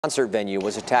Concert venue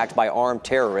was attacked by armed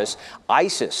terrorists.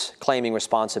 ISIS claiming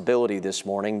responsibility this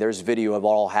morning. There's video of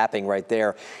all happening right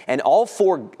there. And all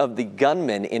 4 of the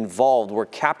gunmen involved were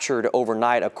captured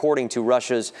overnight, according to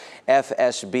Russia's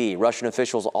FSB. Russian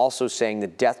officials also saying the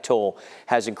death toll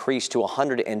has increased to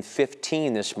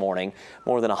 115 this morning.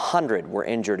 More than 100 were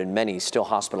injured and many still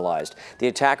hospitalized. The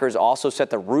attackers also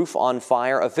set the roof on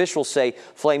fire. Officials say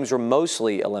flames were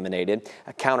mostly eliminated.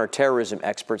 A counterterrorism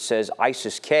expert says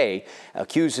ISIS-K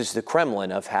accuses the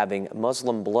Kremlin of having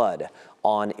Muslim blood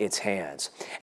on its hands.